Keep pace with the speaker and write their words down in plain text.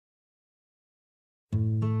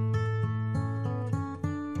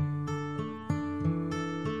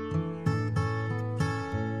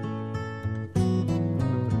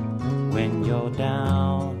you're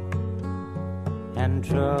down and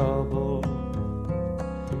troubled,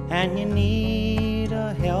 and you need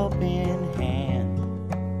a helping hand,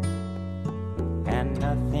 and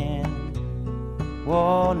nothing,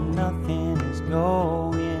 oh, nothing is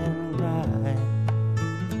going right.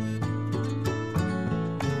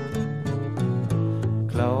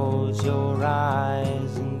 Close your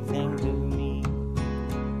eyes and think of me,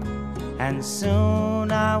 and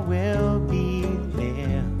soon I will be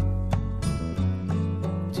there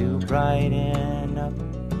to brighten up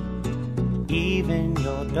even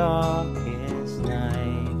your darkest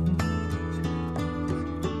night.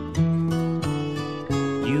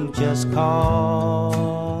 You just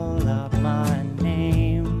call out my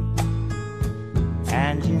name,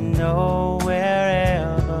 and you know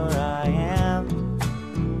wherever I am,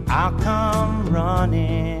 I'll come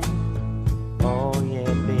running. Oh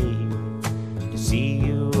yeah, babe, to see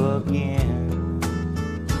you again.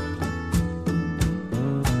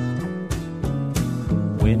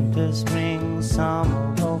 Winter, spring,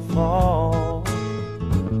 summer or fall,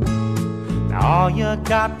 now all you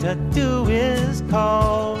got to do is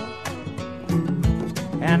call,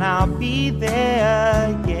 and I'll be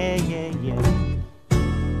there, yeah, yeah, yeah.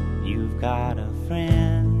 You've got a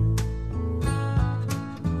friend.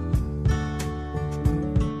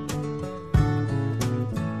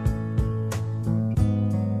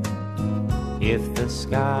 If the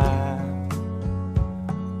sky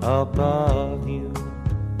above you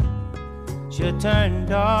should turn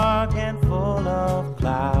dark and full of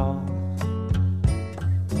clouds,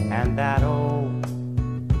 and that old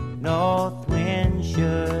north wind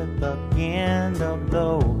should begin to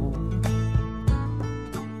blow,